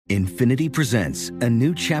Infinity presents a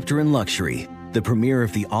new chapter in luxury, the premiere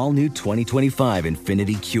of the all-new 2025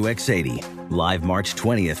 Infinity QX80, live March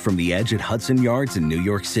 20th from the Edge at Hudson Yards in New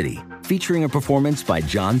York City, featuring a performance by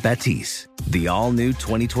John Batiste. The all-new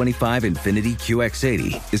 2025 Infinity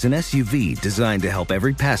QX80 is an SUV designed to help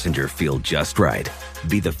every passenger feel just right.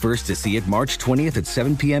 Be the first to see it March 20th at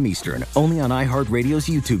 7 p.m. Eastern, only on iHeartRadio's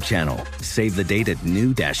YouTube channel. Save the date at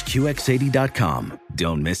new-QX80.com.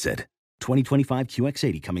 Don't miss it. 2025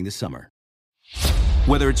 QX80 coming this summer.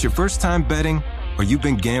 Whether it's your first time betting or you've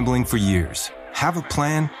been gambling for years, have a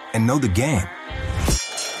plan and know the game.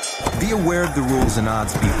 Be aware of the rules and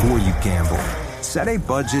odds before you gamble. Set a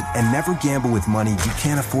budget and never gamble with money you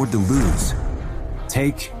can't afford to lose.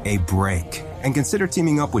 Take a break and consider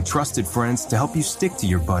teaming up with trusted friends to help you stick to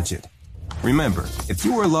your budget. Remember, if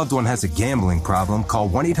you or a loved one has a gambling problem, call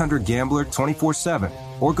 1-800-GAMBLER 24/7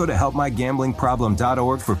 or go to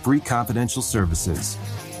helpmygamblingproblem.org for free confidential services.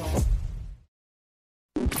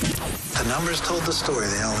 The numbers told the story,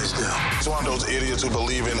 they always do. It's one of those idiots who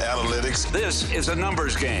believe in analytics. This is a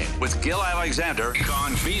numbers game with Gil Alexander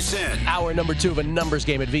on VSiN. Hour number 2 of a numbers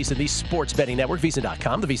game at VSiN, the sports betting network,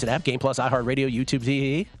 VSiN.com, the VSiN app, Game Plus, iHeartRadio, YouTube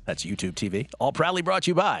TV. That's YouTube TV. All proudly brought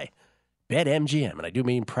to you by BetMGM, and I do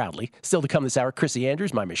mean proudly. Still to come this hour, Chrissy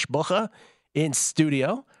Andrews, my mishbucha, in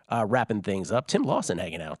studio, wrapping things up. Tim Lawson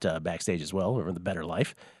hanging out backstage as well, over the Better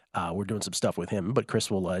Life. We're doing some stuff with him, but Chris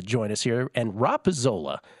will join us here. And Rob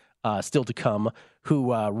Pizzola, still to come,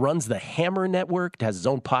 who runs the Hammer Network, has his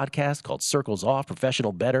own podcast called Circles Off,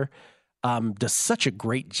 Professional Bettor. Does such a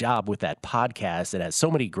great job with that podcast. It has so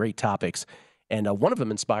many great topics. And one of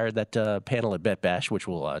them inspired that panel at Bet Bash, which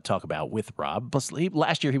we'll talk about with Rob.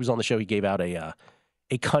 Last year he was on the show. He gave out a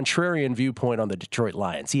contrarian viewpoint on the Detroit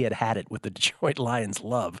Lions. He had it with the Detroit Lions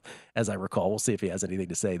love, as I recall. We'll see if he has anything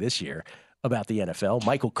to say this year about the NFL.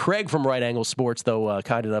 Michael Craig from Right Angle Sports, though,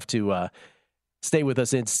 kind enough to stay with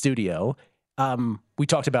us in studio. We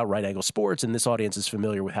talked about Right Angle Sports, and this audience is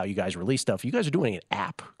familiar with how you guys release stuff. You guys are doing an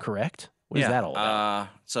app, correct? What is that all about?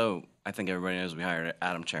 So I think everybody knows we hired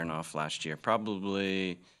Adam Chernoff last year,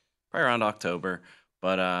 probably around October.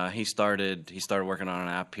 But he started working on an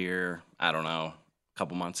app here, I don't know, a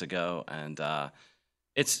couple months ago, and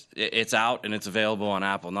it's out and it's available on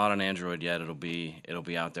Apple, not on Android yet. It'll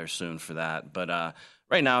be out there soon for that. But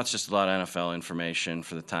right now it's just a lot of NFL information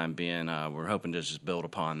for the time being. We're hoping to just build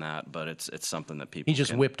upon that, but it's something that people. He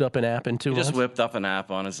just whipped up an app in 2 months? He just whipped up an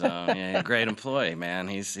app on his own. Yeah, great employee, man.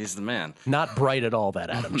 He's the man. Not bright at all, that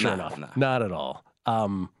Adam Chernoff. No. Not at all.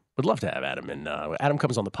 Would love to have Adam, and Adam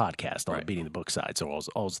comes on the podcast on the Beating the Book side, so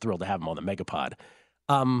I was thrilled to have him on the Megapod.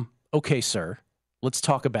 Okay, sir, let's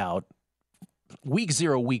talk about week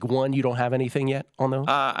 0, week 1. You don't have anything yet on those?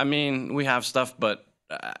 I mean, we have stuff, but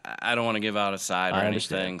I don't want to give out a side or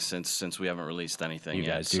anything since we haven't released anything yet.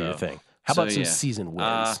 You guys do your thing. How about some season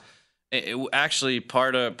wins? Actually,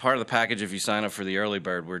 part of the package, if you sign up for the early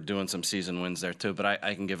bird, we're doing some season wins there too. But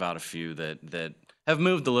I can give out a few that have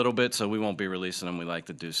moved a little bit, so we won't be releasing them. We like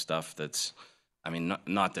to do stuff that's, I mean,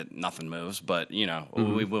 not that nothing moves, but we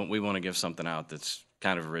want to give something out that's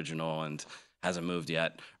kind of original and hasn't moved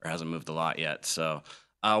yet or hasn't moved a lot yet. So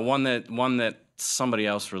one that somebody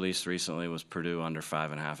else released recently was Purdue under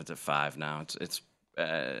 5.5. It's at 5 now. It's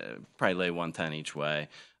probably lay 110 each way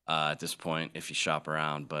at this point if you shop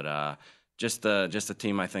around. But just the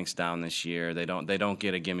team I think's down this year. They don't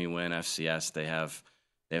get a gimme win. FCS they have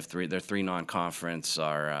 3. Their 3 non-conference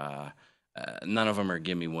are none of them are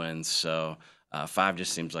gimme wins. So 5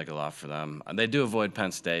 just seems like a lot for them. They do avoid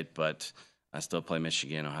Penn State, but I still play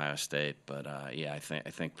Michigan, Ohio State, but I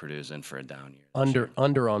think Purdue's in for a down year.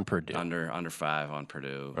 Under on Purdue. Under 5 on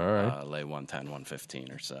Purdue. All right. Lay 110,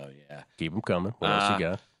 115 or so. Yeah. Keep them coming. What else you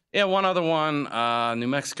got? Yeah, one other one. New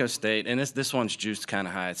Mexico State, and this one's juiced kind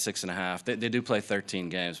of high at 6.5. They do play 13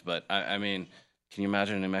 games, but I mean, can you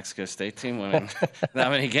imagine a New Mexico State team winning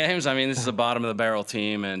that many games? I mean, this is a bottom of the barrel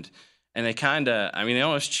team, and they kind of, I mean, they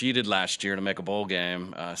almost cheated last year to make a bowl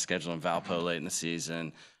game, scheduling Valpo late in the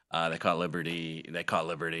season. They caught Liberty. They caught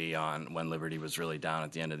Liberty on when Liberty was really down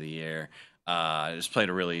at the end of the year. Just played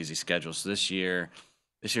a really easy schedule. So this year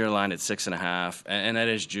lined at 6.5, and that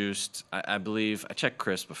is juiced. I believe I checked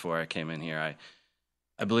Chris before I came in here.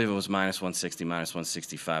 I believe it was -160,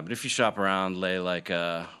 -165. But if you shop around, lay like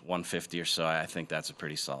 150 or so, I think that's a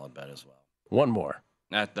pretty solid bet as well. One more.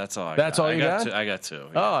 That's all. That's all you got? I got 2.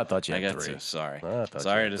 Yeah. Oh, I thought you had 3. 2. Sorry.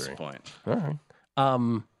 Sorry to disappoint. All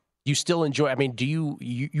right. You still enjoy? I mean,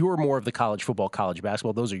 you're more of the college football, college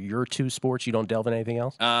basketball. Those are your 2 sports. You don't delve in anything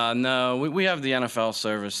else? No, we have the NFL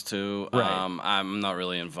service too. Right. I'm not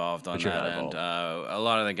really involved on that end. A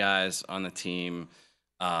lot of the guys on the team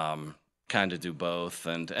kind kind of do both,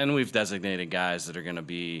 and we've designated guys that are going to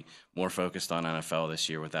be more focused on NFL this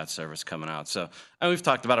year with that service coming out. So, and we've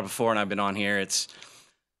talked about it before, and I've been on here.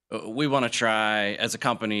 We want to try as a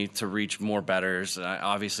company to reach more bettors.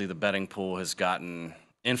 Obviously, the betting pool has gotten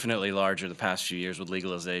infinitely larger the past few years with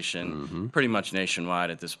legalization, pretty much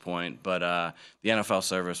nationwide at this point. But the NFL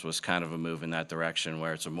service was kind of a move in that direction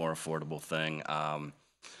where it's a more affordable thing. I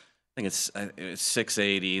think it's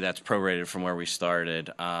 $680. That's prorated from where we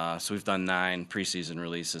started. So we've done 9 preseason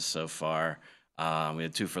releases so far. We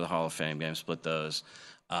had 2 for the Hall of Fame game, split those.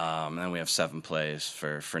 And then we have 7 plays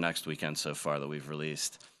for next weekend so far that we've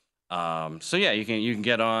released. So yeah, you can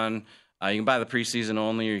get on. You can buy the preseason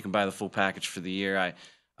only, or you can buy the full package for the year.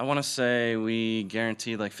 I want to say we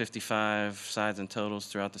guaranteed like 55 sides and totals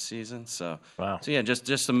throughout the season. So, wow. So yeah,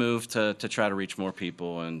 just a move to try to reach more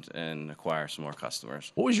people and acquire some more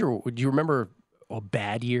customers. What was do you remember a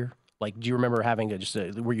bad year? Like, do you remember having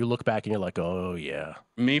where you look back and you're like, oh yeah.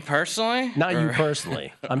 Me personally? Not you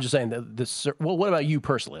personally. I'm just saying well, what about you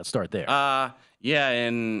personally? Let's start there. Yeah,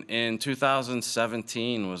 in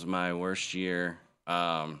 2017 was my worst year.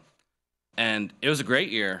 And it was a great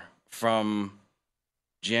year from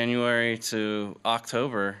January to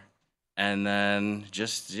October, and then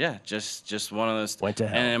just one of those. Went to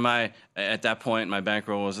hell. And at that point, my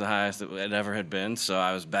bankroll was the highest it ever had been, so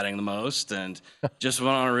I was betting the most, and just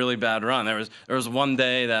went on a really bad run. There was one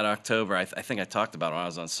day that October, I think I talked about it when I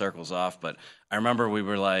was on Circles Off, but I remember we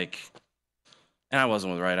were like, and I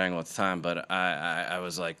wasn't with Right Angle at the time, but I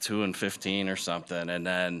was like 2-15 or something, and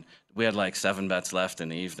then we had like 7 bets left in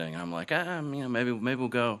the evening. I'm like, maybe we'll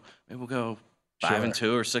go 5-2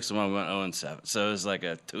 or 6-1. We went 0-7. So it was like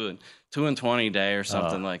a 2-20 day or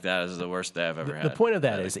something like that. This is the worst day I've ever had. The point of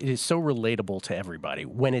that is it is so relatable to everybody.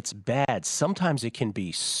 When it's bad, sometimes it can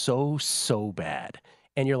be so bad.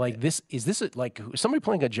 And you're like, is this like somebody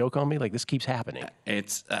playing a joke on me? Like, this keeps happening.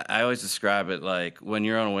 I always describe it like when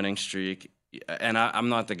you're on a winning streak. And I'm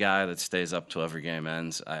not the guy that stays up till every game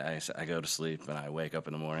ends. I go to sleep and I wake up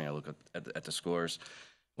in the morning. I look at the scores.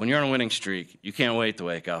 When you're on a winning streak, you can't wait to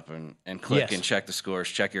wake up and click and check the scores,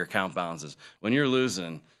 check your account balances. When you're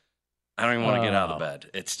losing, I don't even want to get out of the bed.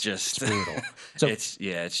 It's just it's brutal. So it's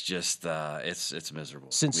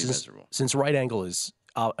miserable. Since Right Angle is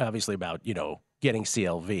obviously about getting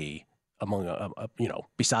CLV among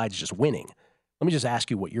besides just winning. Let me just ask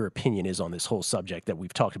you what your opinion is on this whole subject that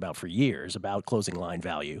we've talked about for years about closing line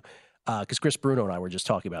value. Because Chris Bruno and I were just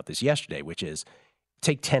talking about this yesterday, which is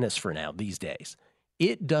take tennis for now these days.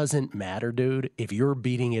 It doesn't matter, dude, if you're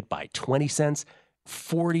beating it by 20 cents,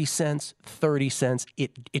 40 cents, 30 cents.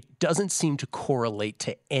 It doesn't seem to correlate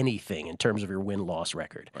to anything in terms of your win-loss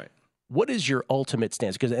record. Right. What is your ultimate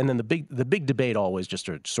stance? And then the big debate always, just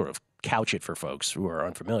to sort of couch it for folks who are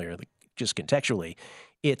unfamiliar, just contextually,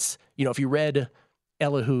 it's, if you read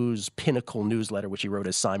Elihu's Pinnacle newsletter, which he wrote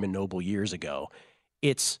as Simon Noble years ago,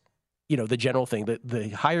 it's, the general thing that the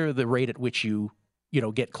higher the rate at which you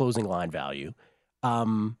get closing line value,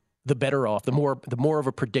 the better off, the more of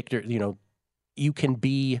a predictor, you can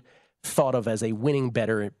be thought of as a winning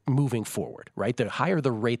bettor moving forward, right? The higher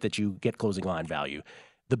the rate that you get closing line value,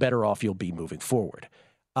 the better off you'll be moving forward.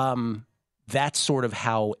 That's sort of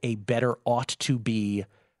how a bettor ought to be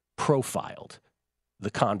profiled. The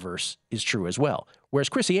converse is true as well. Whereas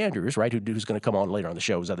Chrissy Andrews, right, who's going to come on later on the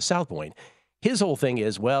show, is at the South Point. His whole thing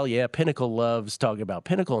is, well, yeah, Pinnacle loves talking about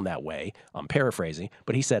Pinnacle in that way. I'm paraphrasing,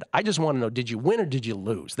 but he said, I just want to know, did you win or did you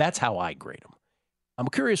lose? That's how I grade them. I'm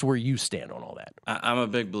curious where you stand on all that. I'm a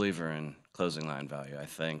big believer in closing line value. I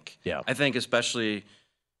think especially,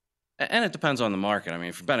 and it depends on the market. I mean,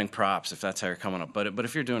 if you're betting props, if that's how you're coming up, but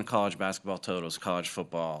if you're doing college basketball totals, college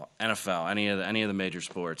football, NFL, any of the major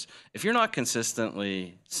sports, if you're not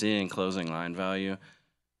consistently seeing closing line value,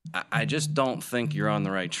 I just don't think you're on the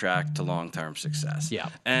right track to long-term success. Yeah.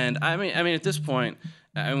 And I mean, at this point,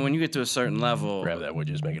 when you get to a certain level, grab that, would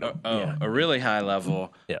just make it up. A really high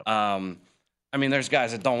level. Yeah. I mean, there's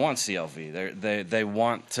guys that don't want CLV. They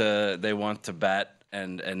want to bet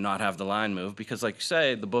and not have the line move because, like you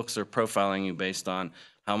say, the books are profiling you based on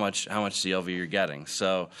how much CLV you're getting.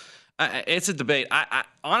 So it's a debate. I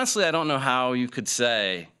honestly, I don't know how you could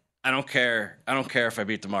say, I don't care if I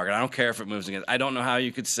beat the market. I don't care if it moves against. I don't know how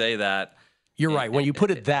you could say that. You're right. When you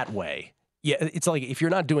put it that way, yeah, it's like if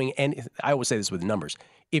you're not doing any. I always say this with numbers.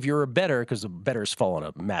 If you're a bettor, because the bettors fall on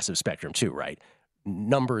a massive spectrum too, right?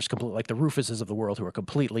 Numbers, completely like the Rufuses of the world, who are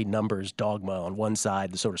completely numbers dogma on one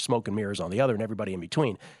side, the sort of smoke and mirrors on the other, and everybody in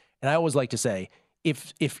between. And I always like to say,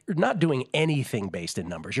 if you're not doing anything based in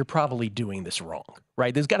numbers, you're probably doing this wrong,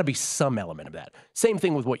 right? There's got to be some element of that. Same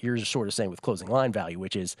thing with what you're sort of saying with closing line value,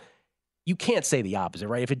 which is you can't say the opposite,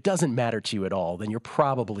 right? If it doesn't matter to you at all, then you're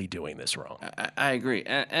probably doing this wrong. I agree.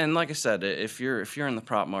 And like I said, if you're in the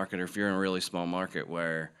prop market, or if you're in a really small market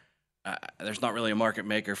where there's not really a market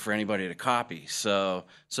maker for anybody to copy. So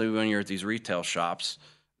when you're at these retail shops,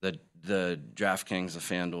 the DraftKings, the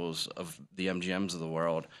FanDuels of the MGMs of the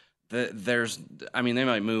world, they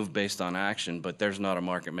might move based on action, but there's not a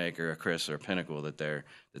market maker, a Chris or a Pinnacle that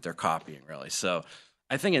they're copying really. So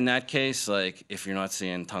I think in that case, like if you're not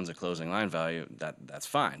seeing tons of closing line value, that's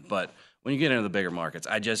fine. But when you get into the bigger markets,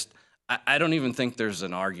 I don't even think there's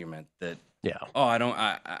an argument that. Yeah. Oh,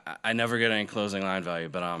 I never get any closing line value,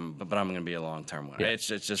 but I'm going to be a long-term winner. Yeah. It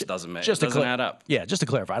just doesn't add up. Yeah, just to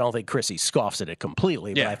clarify, I don't think Chrissy scoffs at it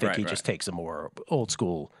completely, but I think he just takes a more old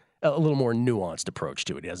school, a little more nuanced approach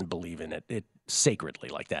to it. He doesn't believe in it sacredly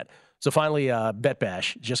like that. So finally, Bet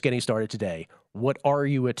Bash, just getting started today. What are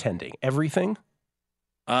you attending? Everything?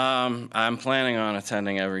 I'm planning on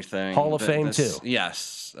attending everything. Hall of Fame too.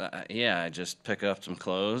 Yes, I just pick up some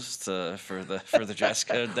clothes for the dress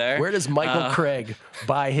code there. Where does Michael Craig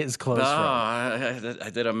buy his clothes from? I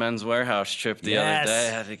did a Men's Warehouse trip the other day.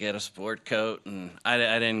 I had to get a sport coat, and I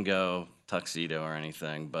didn't go tuxedo or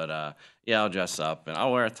anything, but I'll dress up and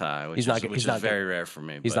I'll wear a tie, which is very rare for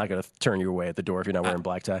me. He's not going to turn you away at the door if you're not wearing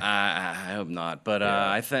black tie. I hope not, but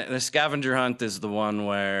I think the scavenger hunt is the one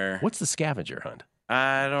where. What's the scavenger hunt?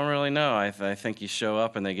 I don't really know. I think you show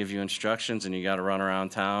up and they give you instructions and you got to run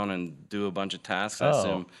around town and do a bunch of tasks. I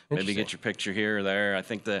assume maybe get your picture here or there. I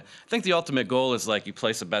think the ultimate goal is like you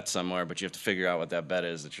place a bet somewhere, but you have to figure out what that bet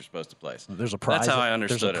is that you're supposed to place. There's a prize. That's how I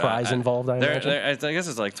understood it. There's a prize involved. I guess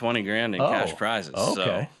it's like $20,000 in cash prizes. Okay.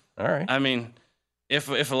 So, all right. I mean,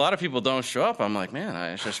 if a lot of people don't show up, I'm like, man,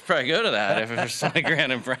 I should probably go to that if there's $20,000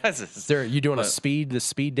 in prizes. You doing the speed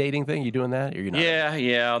dating thing? You doing that? Or you're not?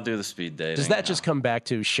 Yeah, I'll do the speed dating. Does that just come back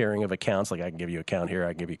to sharing of accounts? Like I can give you an account here,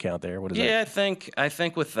 I can give you an account there. What is that? Yeah, I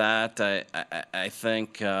think with that, I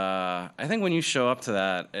think when you show up to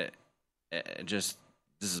that, this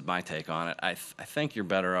is my take on it. I think you're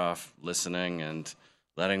better off listening and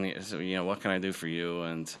letting what can I do for you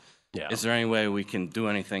and. Yeah. Is there any way we can do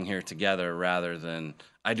anything here together rather than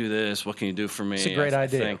I do this? What can you do for me? It's a great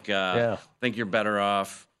idea. I think you're better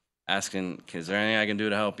off asking, is there anything I can do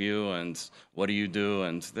to help you? And what do you do?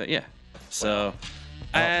 And So,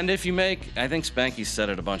 and if you make, I think Spanky said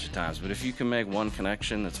it a bunch of times, but if you can make one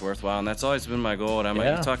connection that's worthwhile, and that's always been my goal at MIT.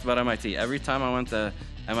 You talked about MIT. Every time I went to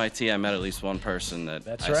MIT, I met at least one person that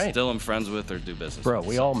I still am friends with or do business with. Bro,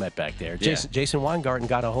 we all met back there. Jason Weingarten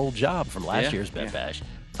got a whole job from last year's Bet Bash.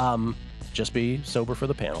 Just be sober for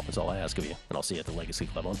the panel. That's all I ask of you. And I'll see you at the Legacy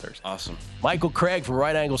Club on Thursday. Awesome. Michael Craig from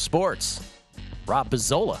Right Angle Sports. Rob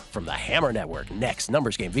Bizzola from the Hammer Network. Next,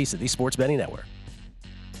 Numbers Game Visa, the Sports Betting Network.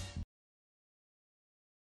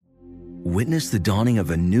 Witness the dawning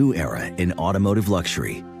of a new era in automotive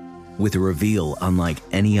luxury with a reveal unlike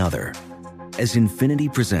any other as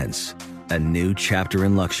Infiniti presents a new chapter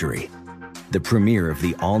in luxury, the premiere of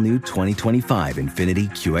the all-new 2025 Infiniti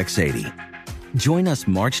QX80. Join us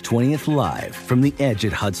March 20th live from the Edge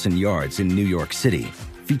at Hudson Yards in New York City,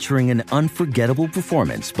 featuring an unforgettable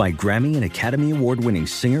performance by Grammy and Academy Award-winning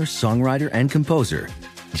singer, songwriter, and composer,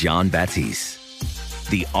 Jon Batiste.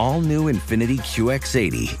 The all-new Infiniti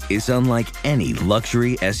QX80 is unlike any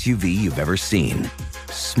luxury SUV you've ever seen.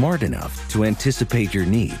 Smart enough to anticipate your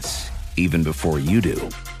needs, even before you do.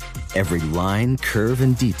 Every line, curve,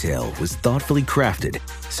 and detail was thoughtfully crafted,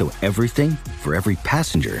 so everything for every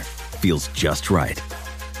passenger feels just right.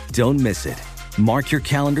 Don't miss it. Mark your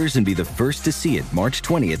calendars and be the first to see it March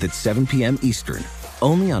 20th at 7 p.m. Eastern,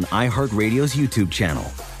 only on iHeartRadio's YouTube channel.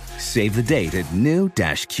 Save the date at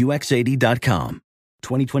new-QX80.com.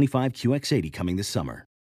 2025 QX80 coming this summer.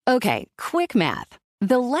 Okay, quick math.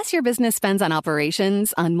 The less your business spends on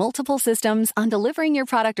operations, on multiple systems, on delivering your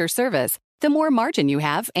product or service, the more margin you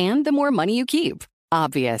have and the more money you keep.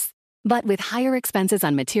 Obvious. But with higher expenses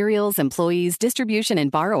on materials, employees, distribution, and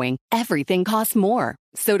borrowing, everything costs more.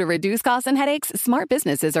 So to reduce costs and headaches, smart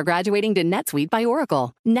businesses are graduating to NetSuite by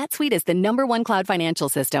Oracle. NetSuite is the #1 cloud financial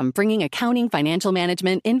system, bringing accounting, financial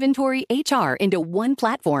management, inventory, HR into one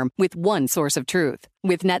platform with one source of truth.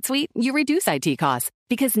 With NetSuite, you reduce IT costs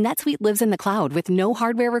because NetSuite lives in the cloud with no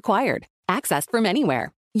hardware required, accessed from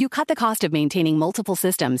anywhere. You cut the cost of maintaining multiple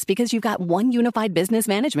systems because you've got one unified business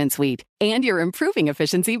management suite. And you're improving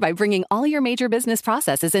efficiency by bringing all your major business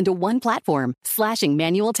processes into one platform, slashing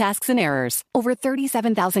manual tasks and errors. Over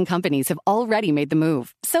 37,000 companies have already made the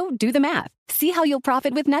move. So do the math. See how you'll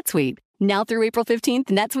profit with NetSuite. Now through April 15th,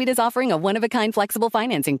 NetSuite is offering a one-of-a-kind flexible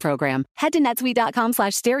financing program. Head to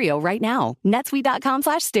netsuite.com/stereo right now.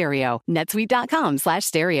 netsuite.com/stereo.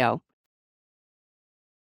 netsuite.com/stereo.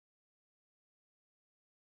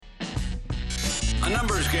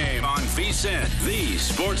 Numbers Game on VSiN, the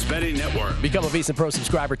sports betting network. Become a VSiN Pro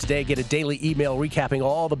subscriber today. Get a daily email recapping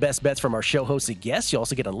all the best bets from our show hosts and guests. You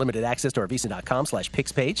also get unlimited access to our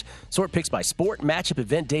VSiN.com/picks page. Sort picks by sport, matchup,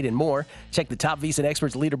 event, date, and more. Check the top VSiN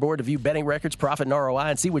experts leaderboard to view betting records, profit, and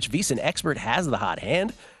ROI, and see which VSiN expert has the hot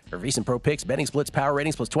hand. For VSiN Pro picks, betting splits, power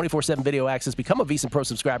ratings, plus 24/7 video access. Become a VSiN Pro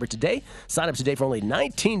subscriber today. Sign up today for only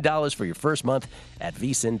 $19 for your first month at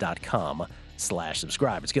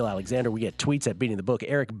VSiN.com/subscribe. It's Gil Alexander. We get tweets at Beating the Book.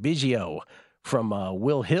 Eric Biggio from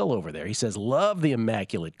Will Hill over there. He says, love the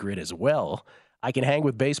immaculate grid as well. I can hang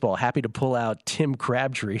with baseball. Happy to pull out Tim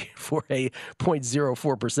Crabtree for a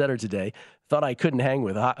 0.04%er today. Thought I could hang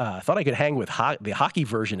with the hockey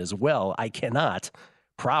version as well. I cannot.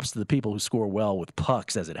 Props to the people who score well with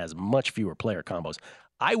pucks, as it has much fewer player combos.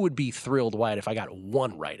 I would be thrilled, Wyatt, if I got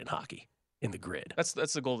one right in hockey in the grid. That's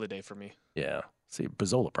the goal of the day for me. Yeah. See,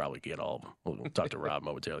 Bazzola probably get all of them. We'll talk to Rob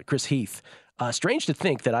momentarily. Chris Heath. Strange to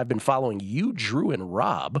think that I've been following you, Drew, and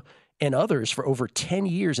Rob and others for over 10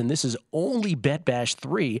 years, and this is only Bet Bash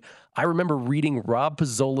 3. I remember reading Rob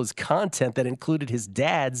Pazzola's content that included his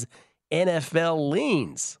dad's NFL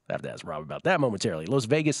leans. I have to ask Rob about that momentarily. Las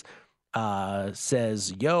Vegas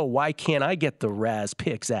says, yo, why can't I get the Raz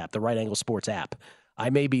Picks app, the Right Angle Sports app? I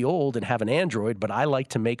may be old and have an Android, but I like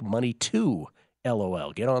to make money too.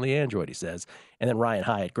 LOL. Get on the Android, he says. And then Ryan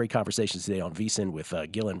Hyatt, great conversations today on VSiN with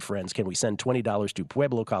Gil and friends. Can we send $20 to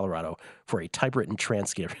Pueblo, Colorado for a typewritten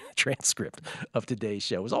transcript of today's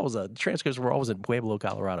show? It was always transcripts were always in Pueblo,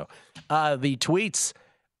 Colorado. The tweets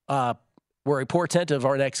were a portent of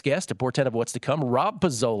our next guest, a portent of what's to come, Rob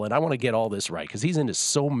Pizzola. And I want to get all this right because he's into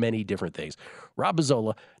so many different things. Rob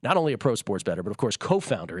Pizzola, not only a pro sports bettor, but of course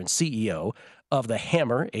co-founder and CEO of the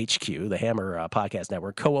Hammer HQ, the Hammer podcast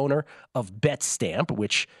network, co-owner of BetStamp,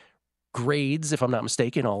 which grades, if I'm not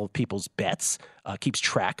mistaken, all of people's bets, keeps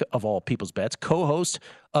track of all people's bets, co-host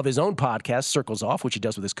of his own podcast, Circles Off, which he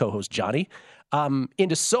does with his co-host Johnny,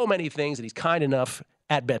 into so many things, and he's kind enough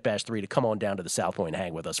at Bet Bash 3 to come on down to the South Point and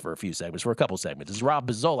hang with us for a couple segments. This is Rob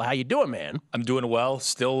Pizzola. How you doing, man? I'm doing well.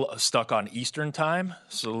 Still stuck on Eastern time,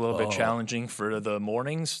 so a little bit challenging for the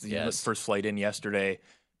mornings. The first flight in yesterday.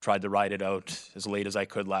 Tried to ride it out as late as I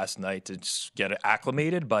could last night to just get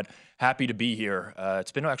acclimated, but happy to be here.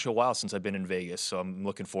 It's been actually a while since I've been in Vegas, so I'm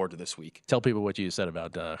looking forward to this week. Tell people what you said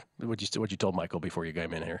about what you told Michael before you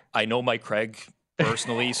came in here. I know Mike Craig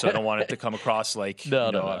personally, so I don't want it to come across like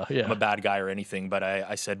I'm a bad guy or anything, but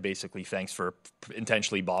I said basically thanks for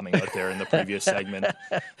intentionally bombing out there in the previous segment.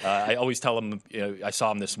 I always tell him, I saw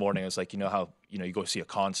him this morning, I was like, how you go see a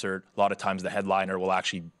concert, a lot of times the headliner will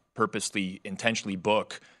actually purposely, intentionally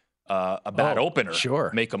book a bad opener,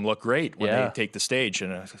 make them look great when they take the stage,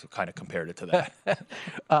 and I kind of compared it to that.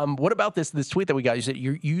 What about this tweet that we got? You said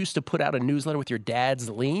you used to put out a newsletter with your dad's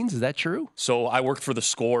leans. Is that true? So I worked for The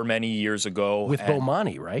Score many years ago. With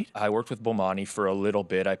Bomani, right? I worked with Bomani for a little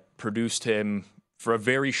bit. I produced him for a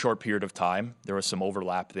very short period of time. There was some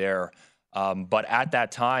overlap there. But at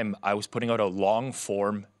that time, I was putting out a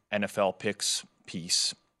long-form NFL picks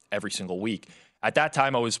piece every single week. At that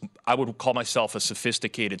time, I would call myself a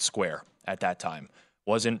sophisticated square at that time.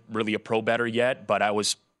 Wasn't really a pro bettor yet, but I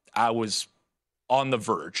was on the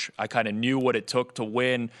verge. I kind of knew what it took to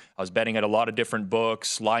win. I was betting at a lot of different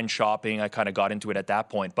books, line shopping. I kind of got into it at that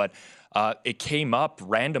point. But it came up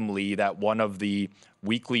randomly that one of the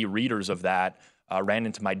weekly readers of that ran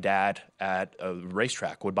into my dad at a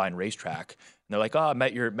racetrack, Woodbine Racetrack. And they're like, I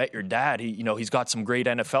met your dad. He's got some great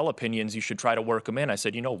NFL opinions. You should try to work him in. I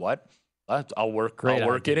said, you know what? I'll work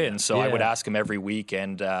it in. So I would ask him every week,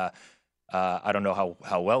 and I don't know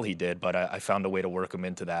how well he did, but I found a way to work him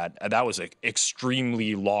into that. That was an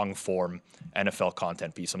extremely long-form NFL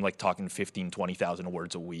content piece. I'm like talking 15,000, 20,000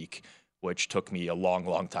 words a week, which took me a long,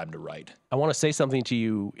 long time to write. I want to say something to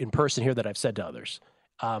you in person here that I've said to others.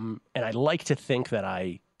 And I like to think that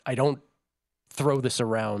I don't throw this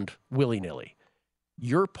around willy-nilly.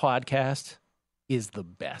 Your podcast is the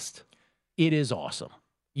best. It is awesome.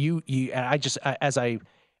 I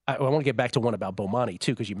want to get back to one about Bomani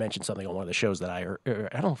too, because you mentioned something on one of the shows that I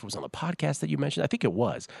don't know if it was on the podcast that you mentioned. I think it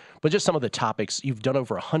was, but just some of the topics. You've done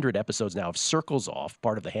over 100 episodes now of Circles Off,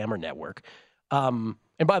 part of the Hammer Network. And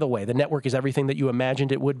by the way, the network is everything that you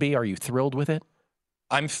imagined it would be. Are you thrilled with it?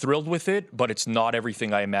 I'm thrilled with it, but it's not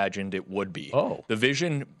everything I imagined it would be. The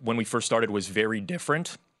vision when we first started was very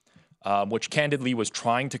different, which candidly was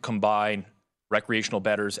trying to combine recreational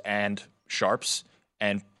bettors and sharps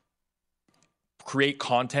and create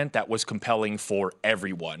content that was compelling for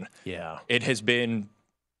everyone. Yeah. It has been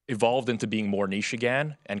evolved into being more niche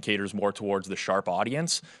again and caters more towards the sharp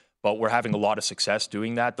audience, but we're having a lot of success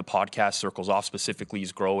doing that. The podcast Circles Off specifically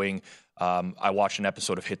is growing. I watched an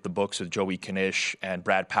episode of Hit the Books with Joey Knish and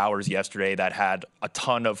Brad Powers yesterday that had a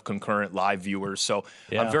ton of concurrent live viewers. So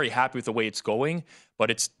I'm very happy with the way it's going,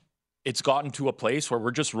 but it's gotten to a place where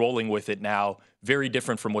we're just rolling with it now, very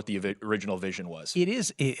different from what the original vision was. It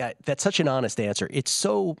is. That's such an honest answer. It's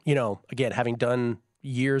so, again, having done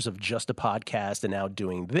years of just a podcast and now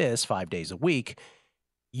doing this 5 days a week,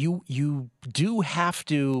 you do have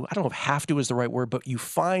to, I don't know if have to is the right word, but you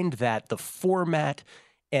find that the format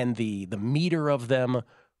and the meter of them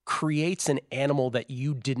creates an animal that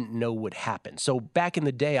you didn't know would happen. So back in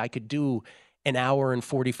the day, I could do an hour and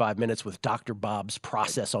 45 minutes with Dr. Bob's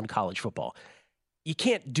process on college football. You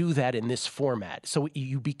can't do that in this format. So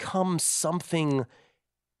you become something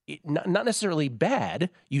not necessarily bad.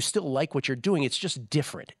 You still like what you're doing. It's just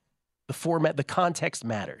different. The format, the context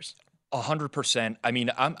matters. 100%. I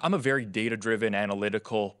mean, I'm a very data-driven,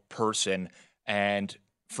 analytical person. And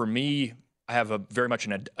for me, I have very much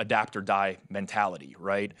an adapt or die mentality,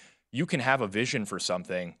 right? You can have a vision for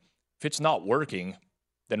something. If it's not working,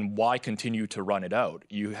 then why continue to run it out?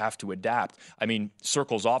 You have to adapt. I mean,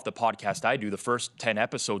 Circles Off, the podcast I do, the first 10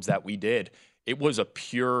 episodes that we did, it was a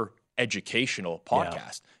pure educational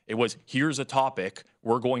podcast. It was, here's a topic.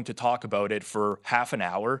 We're going to talk about it for half an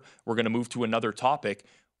hour. We're going to move to another topic.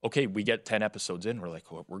 Okay, we get 10 episodes in. We're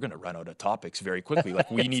like, well, we're going to run out of topics very quickly. Like,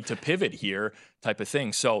 we need to pivot here type of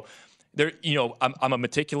thing. So there, I'm a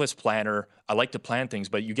meticulous planner. I like to plan things,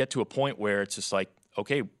 but you get to a point where it's just like,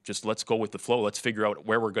 okay, just let's go with the flow. Let's figure out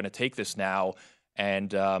where we're going to take this now.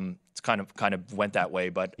 And it's kind of went that way.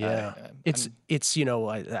 But I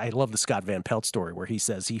love the Scott Van Pelt story where he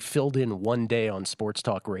says he filled in one day on Sports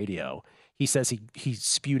Talk Radio. He says he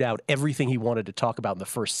spewed out everything he wanted to talk about in the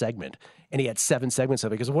first segment, and he had 7 segments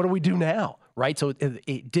of it. Because what do we do now, right? So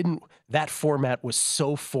it didn't. That format was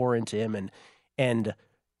so foreign to him, and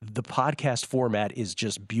the podcast format is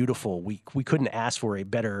just beautiful. We couldn't ask for a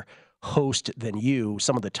better host than you.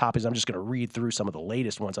 Some of the topics, I'm just going to read through some of the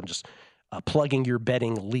latest ones. I'm just plugging your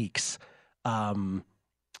betting leaks,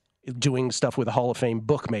 doing stuff with a Hall of Fame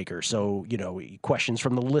bookmaker. So, questions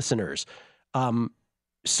from the listeners.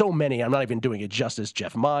 So many, I'm not even doing it justice.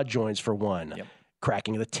 Jeff Maude joins for one. Yep.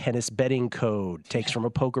 Cracking the tennis betting code, takes from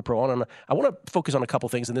a poker pro. On. I want to focus on a couple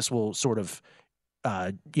things, and this will sort of,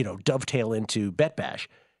 dovetail into Bet Bash.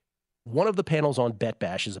 One of the panels on Bet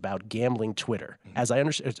Bash is about gambling Twitter. Mm-hmm. As I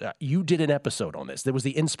understand, you did an episode on this. There was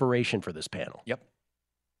the inspiration for this panel. Yep.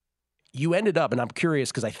 You ended up, and I'm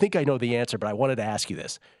curious because I think I know the answer, but I wanted to ask you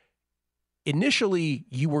this. Initially,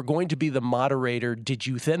 you were going to be the moderator. Did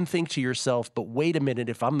you then think to yourself, but wait a minute,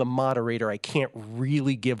 if I'm the moderator, I can't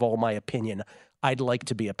really give all my opinion. I'd like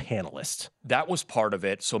to be a panelist. That was part of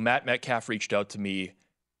it. So Matt Metcalf reached out to me.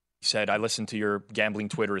 He said, I listened to your Gambling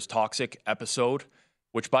Twitter is Toxic episode,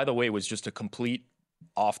 which, by the way, was just a complete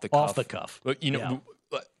off the cuff.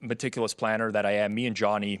 Meticulous planner that I am. Me and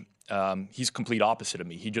Johnny, he's complete opposite of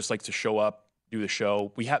me. He just likes to show up, do the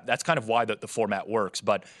show. That's kind of why the format works.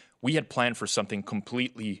 But we had planned for something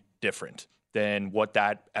completely different than what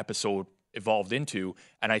that episode evolved into.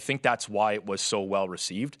 And I think that's why it was so well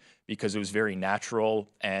received, because it was very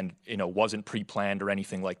natural and, wasn't pre-planned or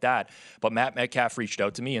anything like that. But Matt Metcalf reached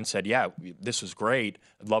out to me and said, yeah, this was great.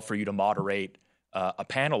 I'd love for you to moderate a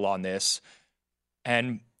panel on this.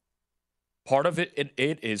 And part of it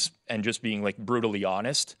is, and just being like brutally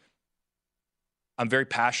honest, I'm very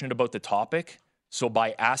passionate about the topic. So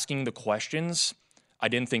by asking the questions, I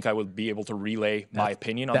didn't think I would be able to relay my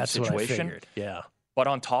opinion on the situation. That's what I figured. Yeah. But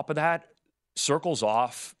on top of that, Circles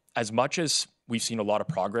Off, as much as we've seen a lot of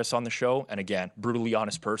progress on the show, and again, brutally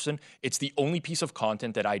honest person, it's the only piece of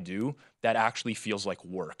content that I do that actually feels like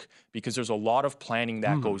work, because there's a lot of planning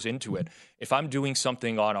that goes into it. If I'm doing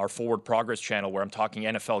something on our Forward Progress channel where I'm talking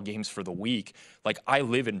NFL games for the week, like, I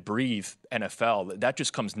live and breathe NFL. That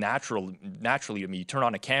just comes naturally to me. You turn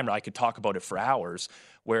on a camera, I could talk about it for hours.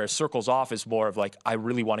 Whereas Circles Off is more of like, I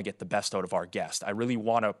really want to get the best out of our guest. I really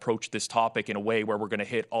want to approach this topic in a way where we're going to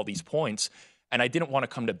hit all these points. And I didn't want to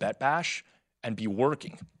come to Bet Bash and be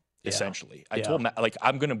working, essentially. I told Matt,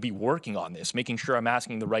 I'm going to be working on this, making sure I'm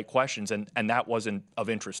asking the right questions, and that wasn't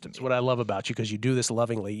of interest to me. That's what I love about you, because you do this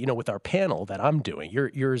lovingly. With our panel that I'm doing,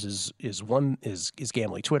 yours is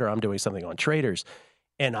Gambling Twitter. I'm doing something on Traders,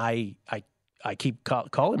 and I keep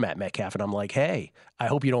calling Matt Metcalf, and I'm like, hey, I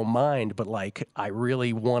hope you don't mind, but I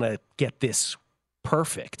really want to get this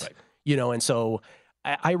perfect, right. And so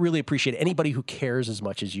I really appreciate anybody who cares as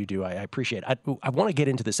much as you do. I appreciate it. I want to get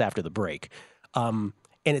into this after the break. And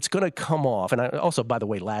it's going to come off. And I also, by the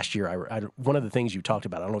way, last year, one of the things you talked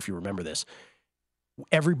about, I don't know if you remember this,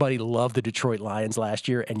 everybody loved the Detroit Lions last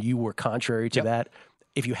year, and you were contrary to that.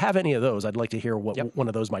 if you have any of those, I'd like to hear what one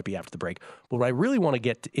of those might be after the break. But what I really want to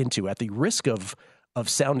get into, at the risk of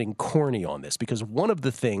sounding corny on this, because one of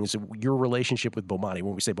the things, your relationship with Bomani,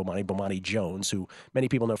 when we say Bomani Jones, who many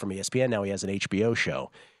people know from ESPN, now he has an HBO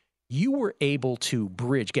show, you were able to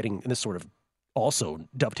bridge, and this sort of also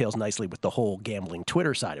dovetails nicely with the whole gambling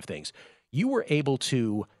Twitter side of things. You were able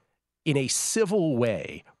to, in a civil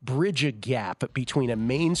way, bridge a gap between a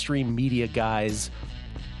mainstream media guy's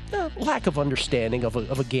lack of understanding of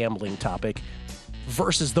a gambling topic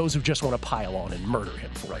versus those who just want to pile on and murder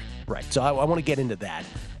him for it. Right. So I want to get into that.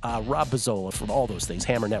 Rob Pizzola from all those things,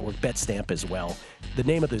 Hammer Network, BetStamp as well. The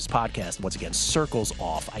name of this podcast, once again, Circles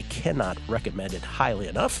Off. I cannot recommend it highly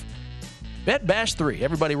enough. Bet Bash 3,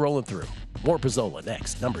 everybody rolling through. More Pizzola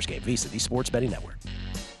next. Numbers Game, VSiN, the Sports Betting Network.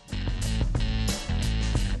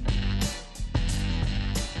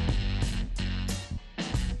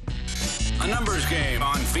 A numbers game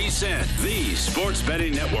on VSiN, the Sports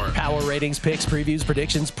Betting Network. Power ratings, picks, previews,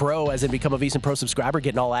 predictions, pro, as in become a VSiN Pro subscriber,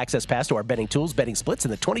 getting all access pass to our betting tools, betting splits,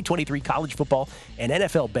 and the 2023 college football and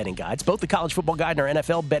NFL betting guides. Both the college football guide and our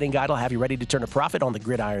NFL betting guide will have you ready to turn a profit on the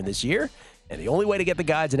gridiron this year. And the only way to get the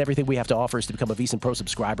guides and everything we have to offer is to become a VSiN Pro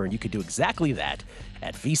subscriber, and you can do exactly that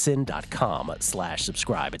at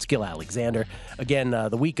vsin.com/subscribe. It's Gil Alexander. Again,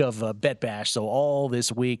 the week of Bet Bash, so all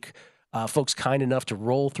this week, folks kind enough to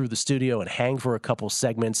roll through the studio and hang for a couple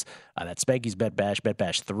segments. That's Spanky's Bet Bash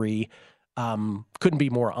 3. Couldn't be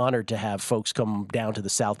more honored to have folks come down to the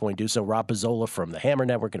South Point do so. Rob Pizzola from the Hammer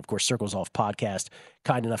Network and, of course, Circles Off podcast,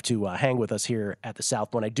 kind enough to hang with us here at the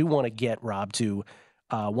South Point. I do want to get, Rob, to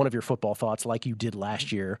one of your football thoughts, like you did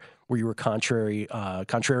last year, where you were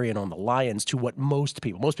contrarian on the Lions to what most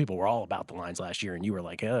people were all about the Lions last year, and you were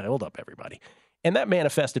like, hold up, everybody. And that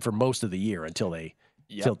manifested for most of the year until they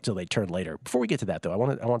turned later. Before we get to that, though, I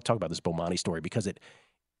want to talk about this Bomani story because it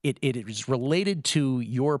is related to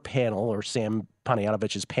your panel, or Sam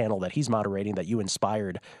Panayotovich's panel that he's moderating, that you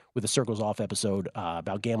inspired with the Circles Off episode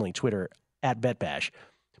about gambling Twitter at Bet Bash.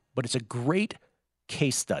 But it's a great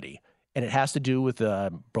case study, and it has to do with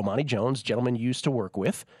Bomani Jones, gentleman you used to work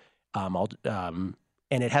with, and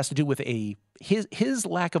it has to do with his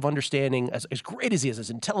lack of understanding, as great as he is, as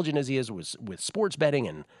intelligent as he is with sports betting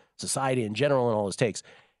and society in general and all his takes,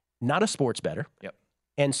 not a sports bettor. Yep.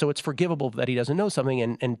 And so it's forgivable that he doesn't know something,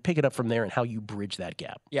 and pick it up from there and how you bridge that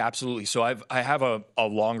gap. Yeah, absolutely. So I have a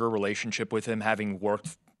longer relationship with him, having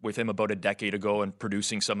worked with him about a decade ago and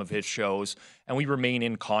producing some of his shows. And we remain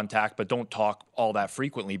in contact, but don't talk all that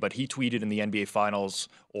frequently. But he tweeted in the NBA Finals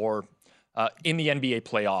or in the NBA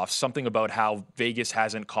playoffs something about how Vegas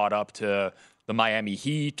hasn't caught up to the Miami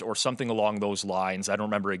Heat or something along those lines. I don't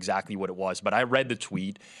remember exactly what it was, but I read the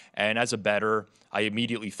tweet, and as a bettor, I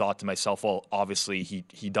immediately thought to myself, well, obviously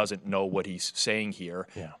he doesn't know what he's saying here.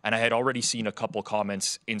 Yeah. And I had already seen a couple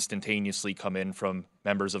comments instantaneously come in from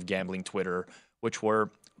members of gambling Twitter, which were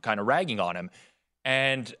kind of ragging on him.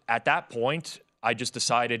 And at that point, I just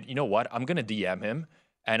decided, you know what, I'm going to DM him,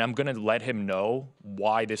 and I'm going to let him know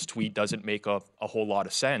why this tweet doesn't make a whole lot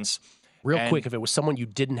of sense. Real quick, if it was someone you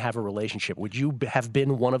didn't have a relationship, would you have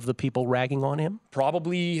been one of the people ragging on him?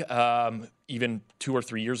 Probably even 2 or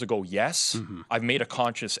 3 years ago, yes. Mm-hmm. I've made a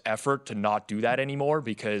conscious effort to not do that anymore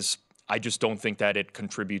because I just don't think that it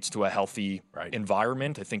contributes to a healthy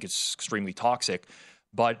environment. I think it's extremely toxic.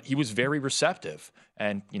 But he was very receptive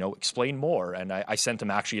and, explained more. And I sent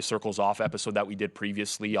him actually a Circles Off episode that we did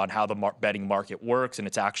previously on how the betting market works. And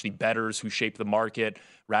it's actually bettors who shape the market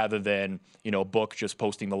rather than, book just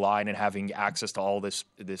posting the line and having access to all this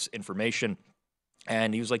information.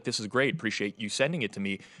 And he was like, this is great. Appreciate you sending it to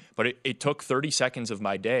me. But it took 30 seconds of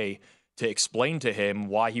my day to explain to him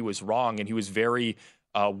why he was wrong. And he was very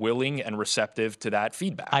willing and receptive to that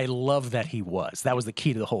feedback. I love that he was. That was the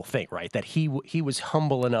key to the whole thing, right? That he was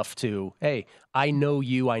humble enough to, hey, I know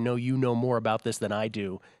you know more about this than I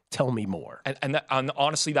do. Tell me more. And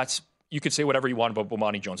honestly, you could say whatever you want about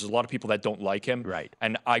Bomani Jones. There's a lot of people that don't like him. Right.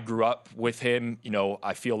 And I grew up with him.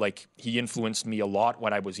 I feel like he influenced me a lot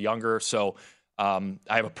when I was younger. So I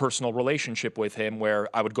have a personal relationship with him where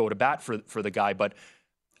I would go to bat for the guy. But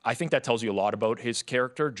I think that tells you a lot about his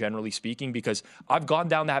character, generally speaking, because I've gone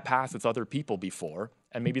down that path with other people before,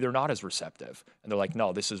 and maybe they're not as receptive. And they're like,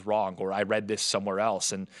 no, this is wrong, or I read this somewhere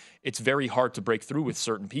else. And it's very hard to break through with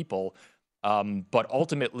certain people. But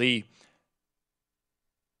ultimately,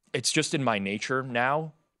 it's just in my nature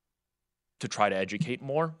now to try to educate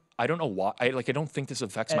more. I don't know why. I don't think this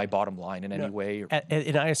affects my bottom line in any way.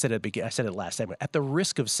 And I said it last time. At the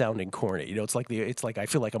risk of sounding corny, it's like I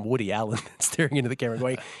feel like I'm Woody Allen staring into the camera,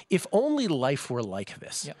 going, "If only life were like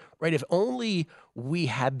this, right? If only we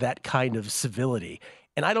had that kind of civility."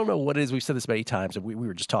 And I don't know what it is. We've said this many times, and we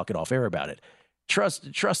were just talking off air about it.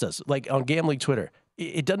 Trust us. Like on Gambling Twitter,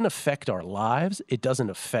 it doesn't affect our lives. It doesn't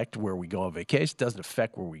affect where we go on vacation. It doesn't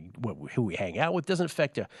affect who we hang out with. It doesn't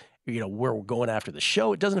affect where we're going after the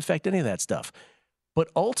show. It doesn't affect any of that stuff. But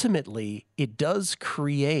ultimately, it does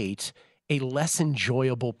create a less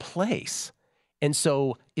enjoyable place. And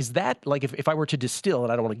so is that, like, if I were to distill,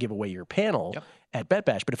 and I don't want to give away your panel at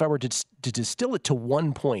BetBash, but if I were to distill it to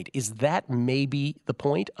one point, is that maybe the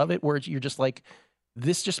point of it where you're just like,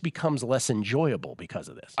 this just becomes less enjoyable because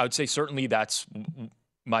of this? I would say certainly that's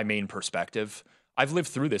my main perspective. I've lived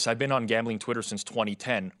through this. I've been on Gambling Twitter since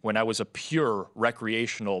 2010 when I was a pure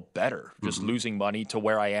recreational bettor, just losing money, to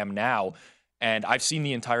where I am now. And I've seen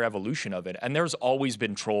the entire evolution of it. And there's always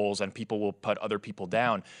been trolls and people will put other people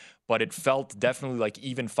down. But it felt definitely like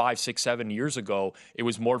even 5, 6, 7 years ago, it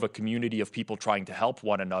was more of a community of people trying to help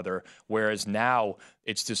one another. Whereas now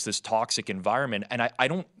it's just this toxic environment. And I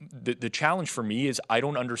don't, the challenge for me is I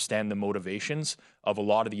don't understand the motivations of a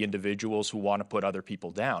lot of the individuals who want to put other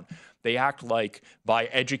people down. They act like by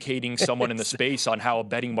educating someone in the space on how a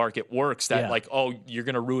betting market works, that like, oh, you're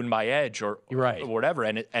going to ruin my edge or whatever.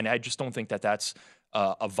 And I just don't think that that's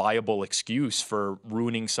a viable excuse for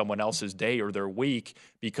ruining someone else's day or their week,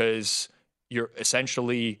 because you're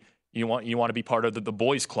essentially you want to be part of the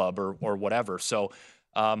boys club or whatever. So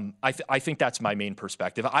I think that's my main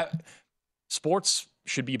perspective. Sports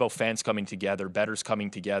should be about fans coming together, bettors coming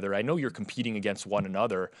together. I know you're competing against one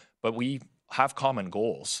another, but we have common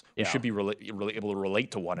goals. We should be really able to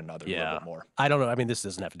relate to one another a little bit more. I don't know. I mean, this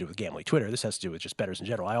doesn't have to do with Gambling Twitter. This has to do with just bettors in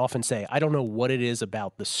general. I often say, I don't know what it is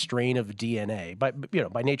about the strain of DNA, but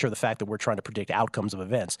by nature of the fact that we're trying to predict outcomes of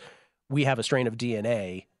events, we have a strain of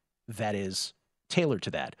DNA that is tailored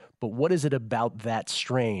to that. But what is it about that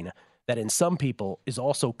strain that in some people is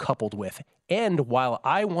also coupled with, and while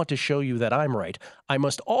I want to show you that I'm right, I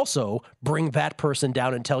must also bring that person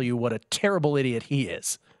down and tell you what a terrible idiot he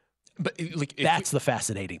is. But like, that's the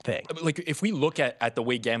fascinating thing. Like, if we look at the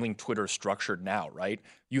way Gambling Twitter is structured now, right?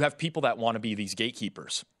 You have people that want to be these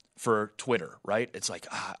gatekeepers for Twitter, right? It's like,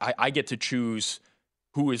 I get to choose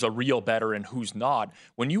who is a real bettor and who's not.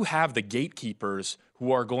 When you have the gatekeepers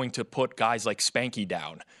who are going to put guys like Spanky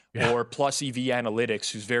down or Plus EV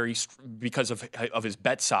Analytics, who's very, because of his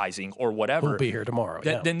bet sizing or whatever. We'll be here tomorrow.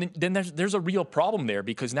 Then there's a real problem there,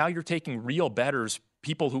 because now you're taking real bettors,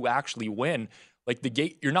 people who actually win. Like the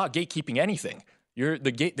gate, you're not gatekeeping anything.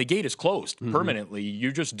 The gate is closed permanently.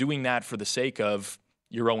 You're just doing that for the sake of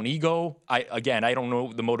your own ego. I don't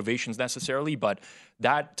know the motivations necessarily, but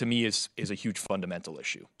that to me is a huge fundamental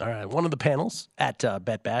issue. All right, one of the panels at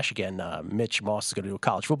BetBash, again, Mitch Moss is going to do a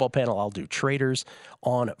college football panel. I'll do traders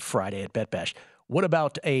on Friday at BetBash. What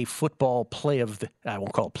about a football I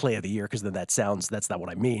won't call it play of the year, because then that's not what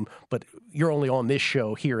I mean, but you're only on this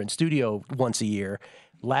show here in studio once a year.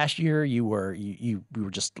 Last year, you were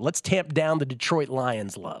just, let's tamp down the Detroit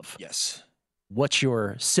Lions love. Yes. What's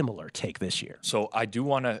your similar take this year? So I do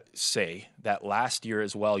want to say that last year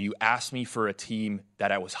as well, you asked me for a team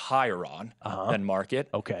that I was higher on than market.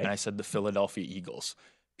 Okay. And I said the Philadelphia Eagles.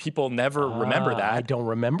 People never remember that. I don't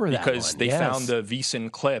remember that because they found the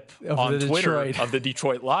VSiN clip on Twitter of the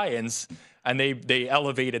Detroit Lions, and they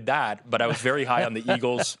elevated that. But I was very high on the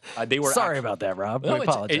Eagles. They were sorry about that, Rob. No, I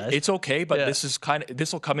apologize. It's okay, but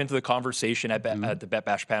this will come into the conversation at the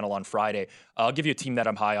BetBash panel on Friday. I'll give you a team that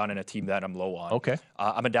I'm high on and a team that I'm low on. Okay.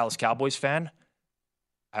 I'm a Dallas Cowboys fan.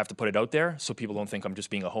 I have to put it out there so people don't think I'm just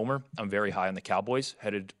being a homer. I'm very high on the Cowboys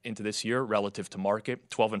headed into this year relative to market.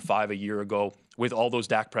 12-5 a year ago with all those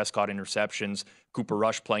Dak Prescott interceptions, Cooper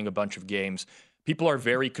Rush playing a bunch of games. People are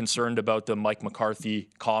very concerned about the Mike McCarthy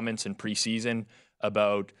comments in preseason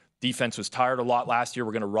about defense was tired a lot last year.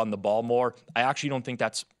 We're going to run the ball more. I actually don't think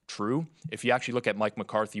that's true. If you actually look at Mike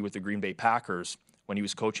McCarthy with the Green Bay Packers when he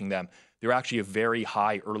was coaching them, they're actually a very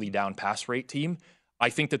high early down pass rate team. I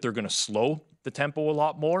think that they're going to slow the tempo a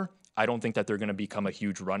lot more. I don't think that they're going to become a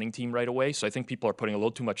huge running team right away. So I think people are putting a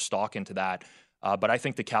little too much stock into that. But I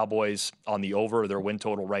think the Cowboys on the over, their win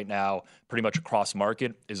total right now, pretty much across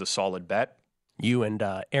market, is a solid bet. You and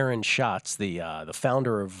Aaron Schatz, the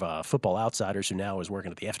founder of Football Outsiders, who now is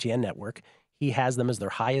working at the FTN network, he has them as their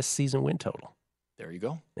highest season win total. There you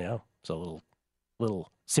go. Yeah, so a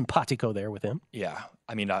little simpatico there with him. Yeah,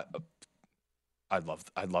 I mean, I'd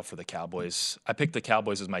love for the Cowboys. I picked the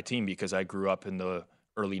Cowboys as my team because I grew up in the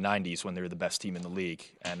early 90s when they were the best team in the league,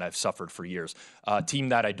 and I've suffered for years. Team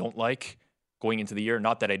that I don't like going into the year,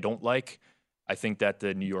 not that I don't like, I think that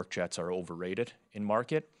the New York Jets are overrated in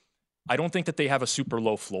market. I don't think that they have a super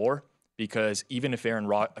low floor because even if Aaron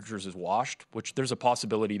Rodgers is washed, which there's a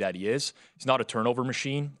possibility that he is, he's not a turnover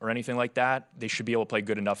machine or anything like that. They should be able to play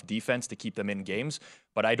good enough defense to keep them in games.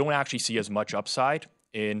 But I don't actually see as much upside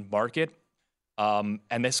in Market. And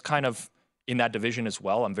this kind of in that division as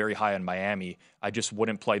well. I'm very high on Miami. I just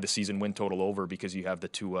wouldn't play the season win total over because you have the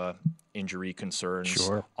Tua injury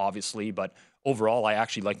concerns, obviously. But overall, I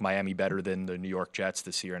actually like Miami better than the New York Jets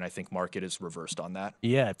this year, and I think Market is reversed on that.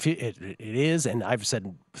 Yeah, it is, and I've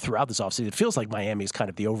said throughout this offseason, it feels like Miami is kind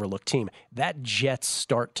of the overlooked team. That Jets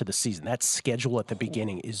start to the season, that schedule at the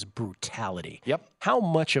beginning is brutality. Yep. How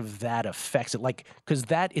much of that affects it? Like, because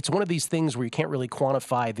it's one of these things where you can't really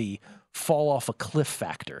quantify the fall off a cliff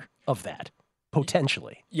factor of that,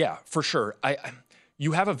 potentially. Yeah, for sure.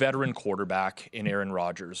 You have a veteran quarterback in Aaron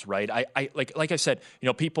Rodgers, right? Like I said,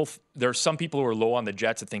 there's some people who are low on the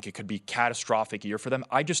Jets that think it could be a catastrophic year for them.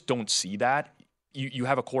 I just don't see that. You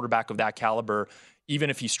have a quarterback of that caliber, even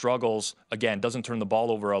if he struggles, again, doesn't turn the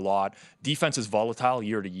ball over a lot. Defense is volatile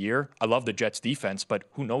year to year. I love the Jets defense, but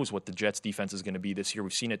who knows what the Jets defense is going to be this year?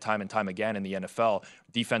 We've seen it time and time again in the NFL.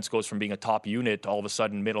 Defense goes from being a top unit to all of a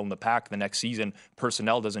sudden middle in the pack the next season.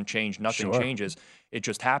 Personnel doesn't change. Nothing changes. It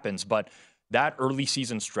just happens. But that early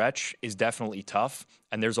season stretch is definitely tough,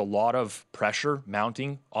 and there's a lot of pressure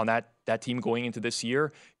mounting on that team going into this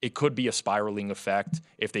year. It could be a spiraling effect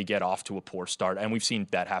if they get off to a poor start, and we've seen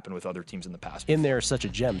that happen with other teams in the past. In there, such a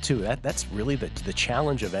gem, too. That's really the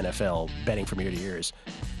challenge of NFL betting from year to year is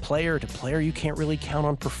player to player, you can't really count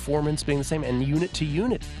on performance being the same, and unit to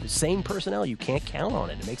unit, same personnel, you can't count on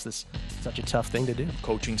it. It makes this such a tough thing to do.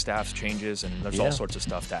 Coaching staffs changes, and there's all sorts of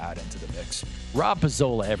stuff to add into the mix. Rob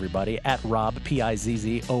Pizzola, everybody, at Rob,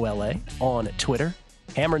 Pizzola, on Twitter.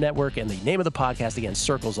 Hammer Network, and the name of the podcast, again,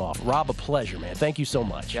 Circles Off. Rob, a pleasure, man. Thank you so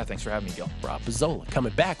much. Yeah, thanks for having me, Gil. Rob Pizzola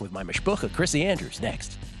coming back with my mishpucha, Chrissy Andrews,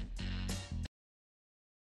 next.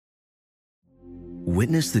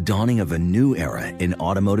 Witness the dawning of a new era in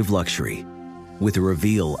automotive luxury with a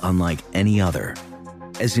reveal unlike any other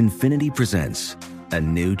as Infiniti presents a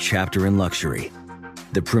new chapter in luxury,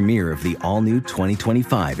 the premiere of the all-new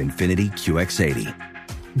 2025 Infiniti QX80.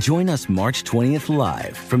 Join us March 20th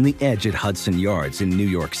live from the Edge at Hudson Yards in New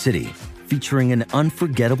York City, featuring an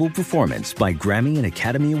unforgettable performance by Grammy and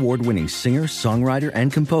Academy Award-winning singer, songwriter,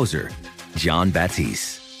 and composer, Jon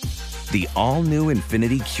Batiste. The all-new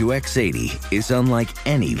Infiniti QX80 is unlike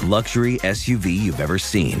any luxury SUV you've ever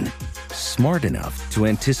seen. Smart enough to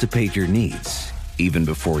anticipate your needs, even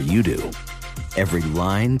before you do. Every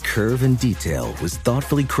line, curve, and detail was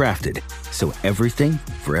thoughtfully crafted, so everything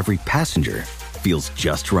for every passenger feels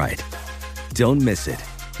just right. Don't miss it.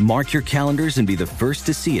 Mark your calendars and be the first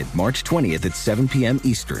to see it March 20th at 7 p.m.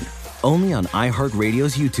 Eastern, only on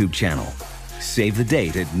iHeartRadio's YouTube channel. Save the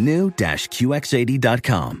date at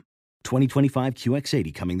new-QX80.com. 2025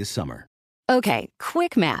 QX80 coming this summer. Okay,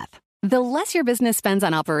 quick math. The less your business spends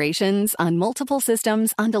on operations, on multiple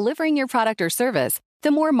systems, on delivering your product or service, the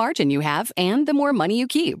more margin you have and the more money you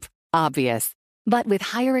keep. Obvious. But with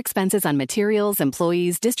higher expenses on materials,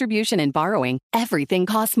 employees, distribution, and borrowing, everything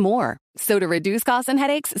costs more. So to reduce costs and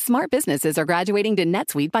headaches, smart businesses are graduating to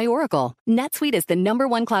NetSuite by Oracle. NetSuite is the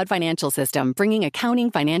 #1 cloud financial system, bringing accounting,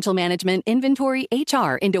 financial management, inventory,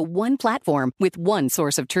 HR into one platform with one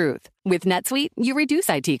source of truth. With NetSuite, you reduce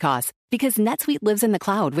IT costs because NetSuite lives in the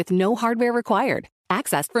cloud with no hardware required,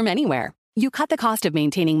 accessed from anywhere. You cut the cost of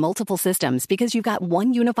maintaining multiple systems because you've got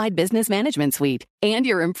one unified business management suite. And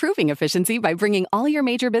you're improving efficiency by bringing all your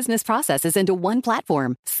major business processes into one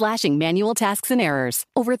platform, slashing manual tasks and errors.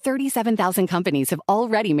 Over 37,000 companies have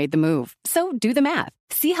already made the move. So do the math.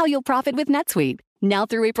 See how you'll profit with NetSuite. Now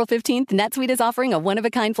through April 15th, NetSuite is offering a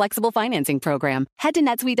one-of-a-kind flexible financing program. Head to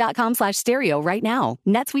netsuite.com/stereo right now.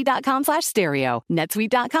 netsuite.com/stereo.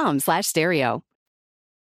 netsuite.com/stereo.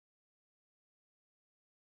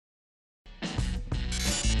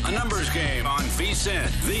 A numbers game on VSiN,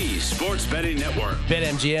 the sports betting network.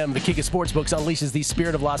 BetMGM, the king of sportsbooks, unleashes the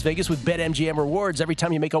spirit of Las Vegas with BetMGM rewards. Every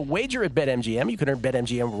time you make a wager at BetMGM, you can earn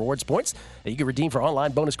BetMGM rewards points that you can redeem for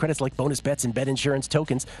online bonus credits like bonus bets and bet insurance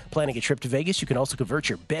tokens. Planning a trip to Vegas, you can also convert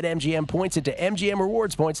your BetMGM points into MGM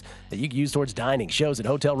rewards points that you can use towards dining, shows, and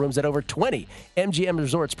hotel rooms at over 20 MGM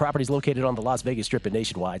resorts properties located on the Las Vegas Strip and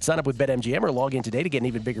nationwide. Sign up with BetMGM or log in today to get an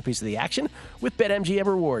even bigger piece of the action with BetMGM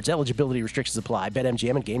rewards. Eligibility restrictions apply.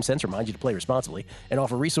 BetMGM and GameSense remind you to play responsibly and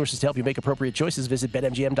offer resources to help you make appropriate choices. Visit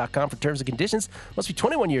BetMGM.com for terms and conditions. Must be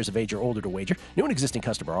 21 years of age or older to wager. New and existing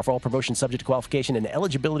customer offer. All promotions subject to qualification and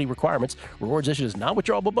eligibility requirements. Rewards issued as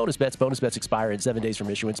non-withdrawable bonus bets. Bonus bets expire in 7 days from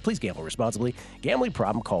issuance. Please gamble responsibly. Gambling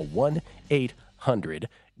problem? Call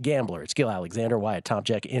 1-800-GAMBLER. It's Gil Alexander, Wyatt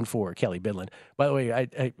Tomchek, in for Kelly Bidlin. By the way,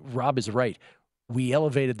 Rob is right. we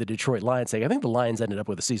elevated the Detroit Lions thing. I think the Lions ended up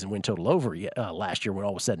with a season win total over last year when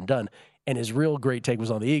all was said and done. And his real great take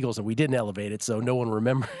was on the Eagles, and we didn't elevate it, so no one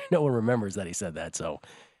remembers that he said that. So,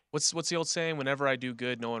 what's the old saying? Whenever I do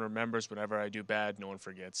good, no one remembers. Whenever I do bad, no one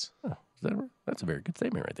forgets. Oh, that's a very good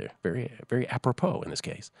statement right there. Very, very apropos in this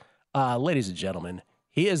case. Ladies and gentlemen,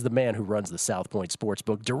 he is the man who runs the South Point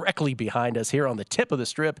Sportsbook directly behind us here on the tip of the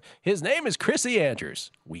strip. His name is Chrissy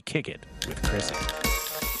Andrews. We kick it with Chrissy.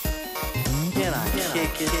 Can I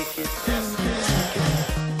kick it?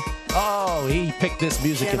 Oh, he picked this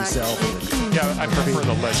music himself. Yeah, I prefer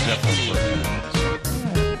the Led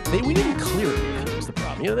Zeppelin. We didn't clear it with you is the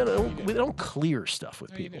problem. You know, they don't clear stuff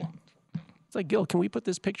with people. It's like, Gil, can we put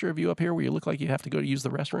this picture of you up here where you look like you have to go to use the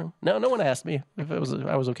restroom? No one asked me if I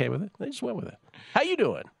was okay with it. They just went with it. How you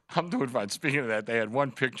doing? I'm doing fine. Speaking of that, they had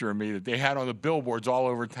one picture of me that they had on the billboards all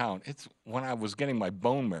over town. It's when I was getting my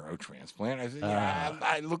bone marrow transplant. I said,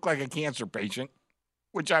 I look like a cancer patient,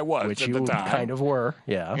 which I was which at you the time. Kind of were,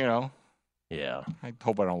 yeah. You know? Yeah. I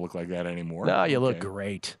hope I don't look like that anymore. No, you look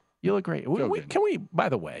great. You look great. Can we, by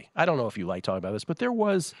the way, I don't know if you like talking about this, but there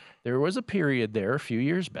was a period there a few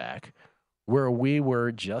years back where we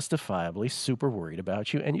were justifiably super worried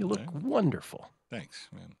about you, and you look wonderful. Thanks,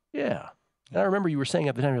 man. Yeah. And I remember you were saying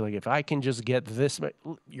at the time, you're like, if I can just get this,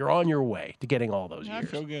 you're on your way to getting all those years. I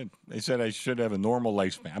feel good. They said I should have a normal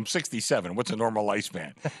lifespan. I'm 67. What's a normal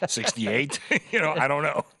lifespan? 68? I don't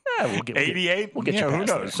know. Yeah, 88? We'll get you who past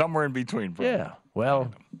knows? there. Somewhere in between. Probably. Yeah.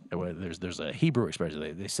 Well, there's a Hebrew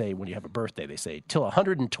expression. They say when you have a birthday, they say till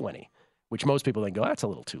 120. Which most people then go, that's a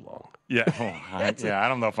little too long. Yeah, I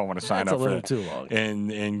don't know if I want to sign up for that. That's a little too long.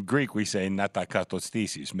 In Greek, we say "nata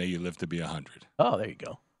katosthesis," may you live to be 100. Oh, there you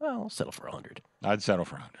go. Well, I'll settle for 100. I'd settle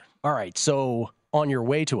for 100. All right, so on your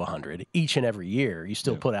way to 100, each and every year, you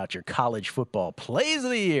still put out your college football plays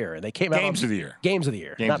of the year, and they came out Games of the year. Games of the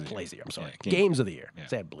year, Games not of the plays of the year. I'm sorry, Yeah, games of the year. Yeah.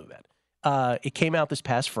 Say I blew that. It came out this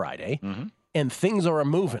past Friday, and things are a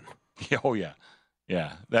moving. Oh yeah,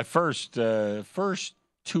 yeah. That first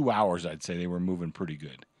 2 hours, I'd say they were moving pretty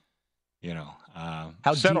good.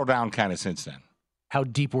 How settled down kind of since then. How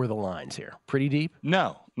deep were the lines here? Pretty deep?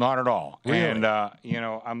 No, not at all. Really? And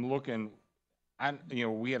I'm looking.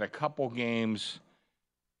 We had a couple games.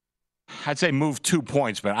 I'd say moved 2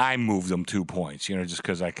 points, but I moved them 2 points. Just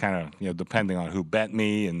because I kind of depending on who bet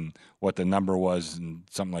me and what the number was and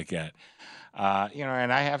something like that.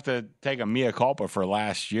 And I have to take a mea culpa for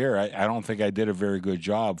last year. I don't think I did a very good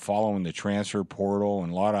job following the transfer portal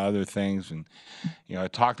and a lot of other things. And, I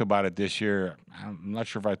talked about it this year. I'm not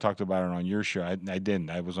sure if I talked about it on your show. I didn't.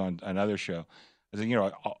 I was on another show. I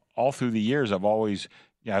said, all through the years, I've always,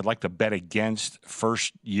 I'd like to bet against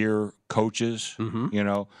first-year coaches,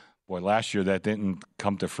 Boy, last year that didn't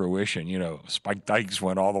come to fruition. Spike Dykes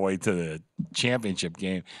went all the way to the championship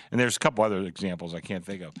game. And there's a couple other examples I can't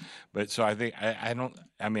think of. But so I think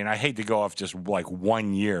I hate to go off just like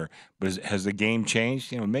 1 year, but has the game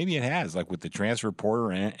changed? Maybe it has, like with the transfer portal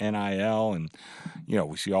and NIL and,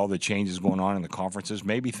 we see all the changes going on in the conferences.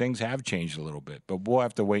 Maybe things have changed a little bit, but we'll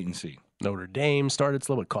have to wait and see. Notre Dame started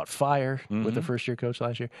slow, but caught fire with the first-year coach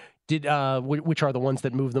last year. Did which are the ones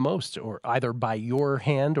that moved the most, or either by your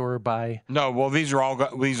hand or by? No, well, these all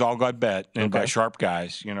got bet and by sharp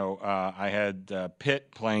guys. I had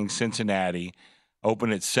Pitt playing Cincinnati,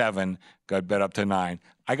 opened at 7, got bet up to 9.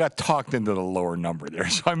 I got talked into the lower number there,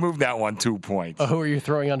 so I moved that one 2 points. Who are you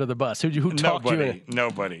throwing under the bus? Who talked you in?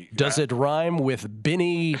 Nobody. Does it rhyme with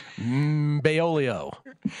Benny Baolio?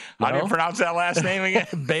 How do you pronounce that last name again?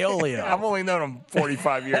 Baolio. I've only known him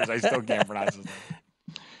 45 years. I still can't pronounce his name.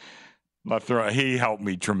 He helped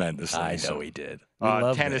me tremendously. I know he did.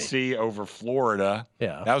 Tennessee over Florida.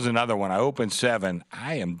 Yeah. That was another one. I opened 7.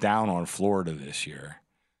 I am down on Florida this year.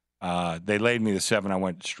 They laid me to 7. I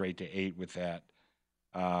went straight to 8 with that.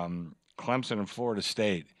 Clemson and Florida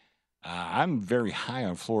State. I'm very high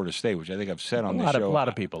on Florida State, which I think I've said on the show. A lot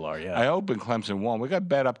of people are, yeah. I opened Clemson 1. We got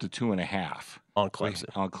bet up to 2.5. On Clemson.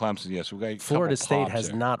 On Clemson, yes. We got Florida State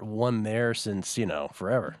has not won there since,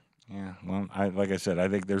 forever. Yeah, well, like I said, I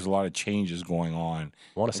think there's a lot of changes going on.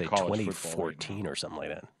 I want to say 2014 or something like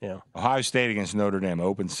that. Yeah. Ohio State against Notre Dame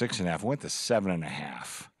opened 6.5, went to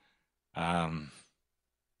 7.5.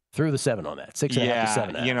 Threw the 7 on that, 6.5 to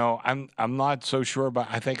 7.5. I'm not so sure, but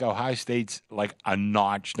I think Ohio State's like a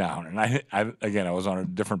notch down. And I was on a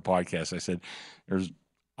different podcast. I said there's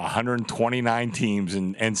 129 teams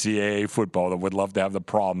in NCAA football that would love to have the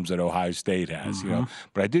problems that Ohio State has,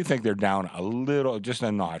 But I do think they're down a little, just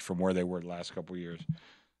a notch from where they were the last couple of years.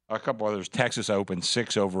 A couple others. Texas opened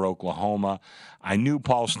 6 over Oklahoma. I knew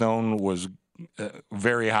Paul Stone was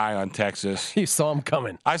very high on Texas. You saw him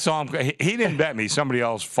coming. I saw him. He didn't bet me. Somebody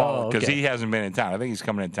else followed because okay. he hasn't been in town. I think he's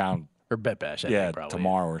coming in town. Or Bet Bash, I think, probably.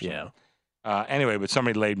 Tomorrow or something. Yeah. Anyway, but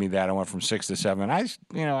somebody laid me that. I went from 6 to 7.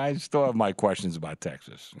 I still have my questions about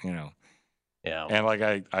Texas. Yeah. And like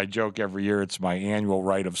I joke every year, it's my annual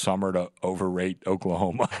right of summer to overrate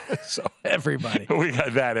Oklahoma. So everybody, we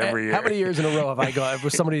got that every year. How many years in a row have I gone?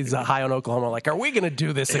 If somebody's high on Oklahoma, like, are we going to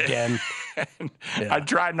do this again? I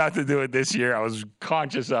tried not to do it this year. I was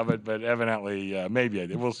conscious of it, but evidently, maybe I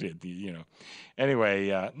did. We'll see it.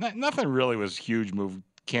 Anyway, nothing really was huge move.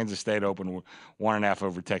 Kansas State opened 1.5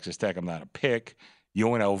 over Texas Tech. I'm not a pick.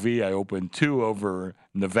 UNLV, I opened 2 over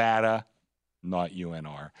Nevada. Not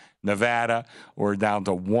UNR. Nevada, we're down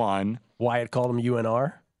to 1. Wyatt called them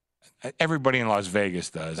UNR? Everybody in Las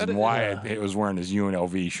Vegas does. And Wyatt was wearing his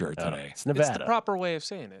UNLV shirt today. It's Nevada. It's the proper way of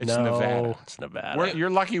saying it. It's Nevada. It's Nevada.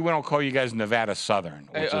 You're lucky we don't call you guys Nevada Southern,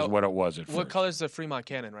 which is what it was at first. What color is the Fremont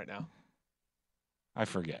Cannon right now? I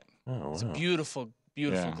forget. It's a beautiful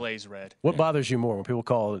glazed red. What bothers you more, when people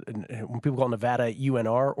call Nevada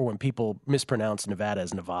UNR, or when people mispronounce Nevada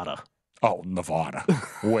as Nevada? Oh, Nevada.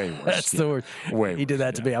 Way worse. That's the word. Way he did worse,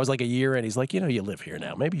 that to me. I was like a year in. He's like, you live here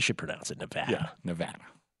now. Maybe you should pronounce it Nevada. Yeah, Nevada.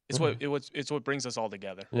 It's what brings us all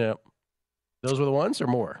together. Yeah. Those were the ones or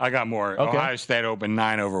more? I got more. Okay. Ohio State opened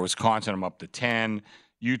 9 over Wisconsin. I'm up to 10.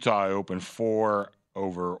 Utah opened 4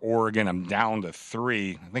 over Oregon. I'm down to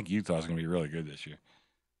 3. I think Utah's going to be really good this year.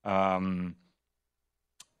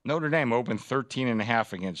 Notre Dame opened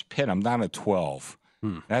 13.5 against Pitt. I'm down to 12.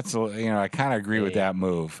 That's I kind of agree with that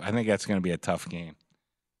move. I think that's going to be a tough game.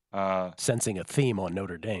 Sensing a theme on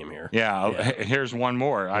Notre Dame here. Yeah. Here's one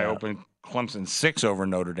more. I opened Clemson 6 over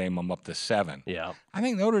Notre Dame. I'm up to 7. Yeah. I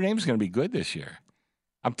think Notre Dame's going to be good this year.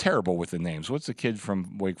 I'm terrible with the names. What's the kid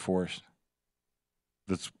from Wake Forest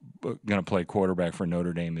that's going to play quarterback for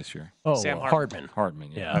Notre Dame this year? Oh, Sam Hartman. Hartman.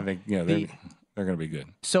 Yeah. I think they're going to be good.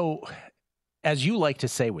 So, as you like to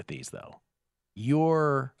say with these, though,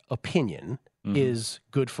 your opinion is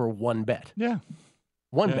good for one bet. Yeah.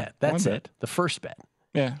 One bet. That's one it. The first bet.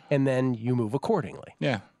 Yeah. And then you move accordingly.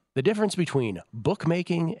 Yeah. The difference between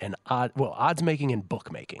bookmaking and odds making and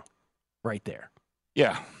bookmaking, right there.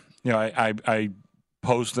 Yeah. I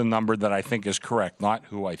post the number that I think is correct, not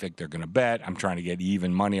who I think they're going to bet. I'm trying to get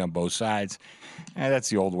even money on both sides. And that's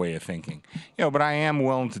the old way of thinking. But I am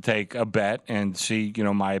willing to take a bet and see,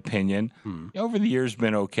 my opinion. Over the years,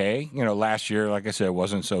 been okay. Last year, like I said,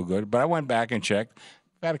 wasn't so good. But I went back and checked.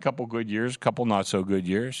 I've had a couple good years, a couple not so good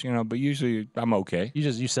years, but usually I'm okay.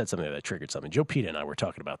 You said something that triggered something. Joe Peta and I were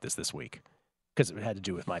talking about this week because it had to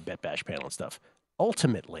do with my Bet Bash panel and stuff.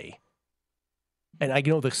 Ultimately, and I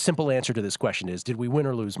know the simple answer to this question is, did we win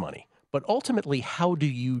or lose money? But ultimately, how do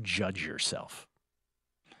you judge yourself?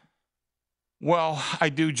 Well, I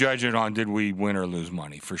do judge it on did we win or lose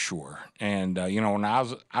money, for sure. And, when I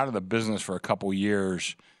was out of the business for a couple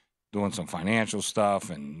years doing some financial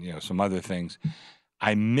stuff and, some other things,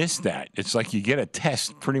 I missed that. It's like you get a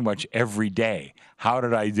test pretty much every day. How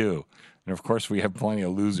did I do? And, of course, we have plenty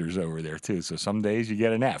of losers over there, too. So some days you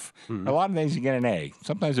get an F. Mm-hmm. A lot of days you get an A.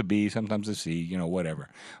 Sometimes a B, sometimes a C, whatever.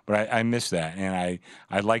 But I miss that. And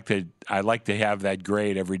I like to have that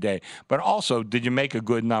grade every day. But also, did you make a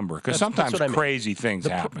good number? Because sometimes crazy things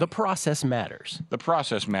happen. The process matters. The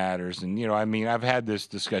process matters. And, I've had this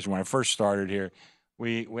discussion. When I first started here,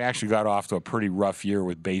 we actually got off to a pretty rough year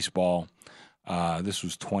with baseball. This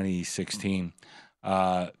was 2016.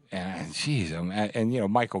 And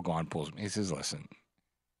Michael Gaughan pulls me. He says, listen,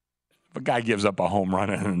 if a guy gives up a home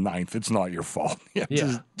run in the ninth, it's not your fault.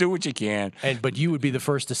 Just do what you can. But you would be the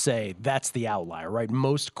first to say that's the outlier, right?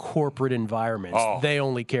 Most corporate environments, they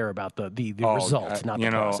only care about the result, not the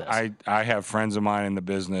process. I have friends of mine in the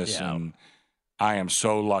business, and I am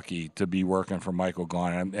so lucky to be working for Michael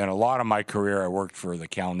Gaughan. And a lot of my career, I worked for the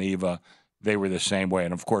Cal Neva. They were the same way.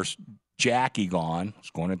 And, of course, Jackie Gaughan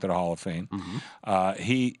is going into the Hall of Fame.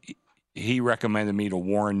 Mm-hmm. He recommended me to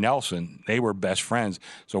Warren Nelson. They were best friends.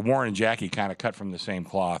 So Warren and Jackie kind of cut from the same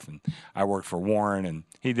cloth. And I worked for Warren, and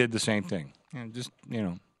he did the same thing. And just,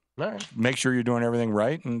 All right. Make sure you're doing everything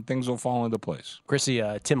right, and things will fall into place. Chrissy,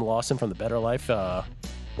 Tim Lawson from The Better Life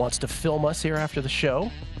wants to film us here after the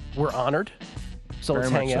show. We're honored. So let's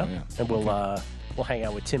hang out, and we'll hang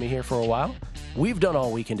out with Timmy here for a while. We've done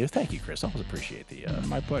all we can do. Thank you, Chris. I always appreciate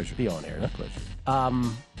my pleasure. The on air. My pleasure.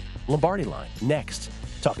 Lombardi Line next.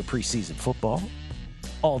 Talking preseason football,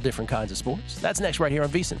 all different kinds of sports. That's next right here on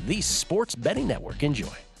VSiN, the Sports Betting Network. Enjoy.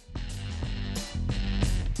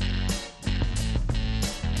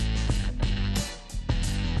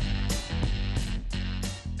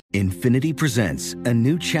 Infinity presents a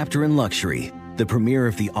new chapter in luxury, the premiere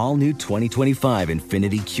of the all-new 2025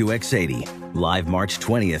 Infiniti QX80, live March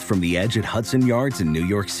 20th from the Edge at Hudson Yards in New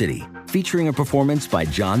York City, featuring a performance by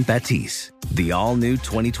John Batiste. The all-new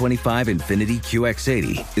 2025 Infiniti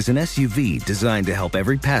QX80 is an SUV designed to help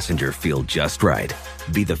every passenger feel just right.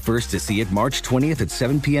 Be the first to see it March 20th at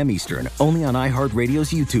 7 p.m. Eastern, only on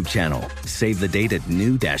iHeartRadio's YouTube channel. Save the date at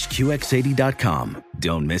new-QX80.com.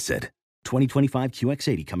 Don't miss it. 2025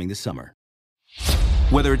 QX80 coming this summer.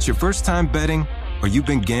 Whether it's your first time betting or you've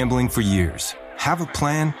been gambling for years, have a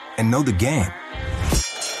plan and know the game.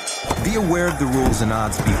 Be aware of the rules and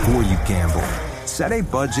odds before you gamble. Set a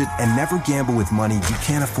budget and never gamble with money you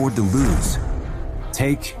can't afford to lose.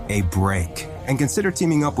 Take a break and consider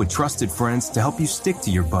teaming up with trusted friends to help you stick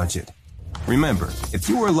to your budget. Remember, if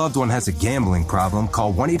you or a loved one has a gambling problem,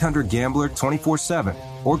 call 1-800-GAMBLER 24/7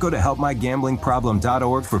 or go to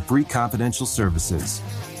helpmygamblingproblem.org for free confidential services.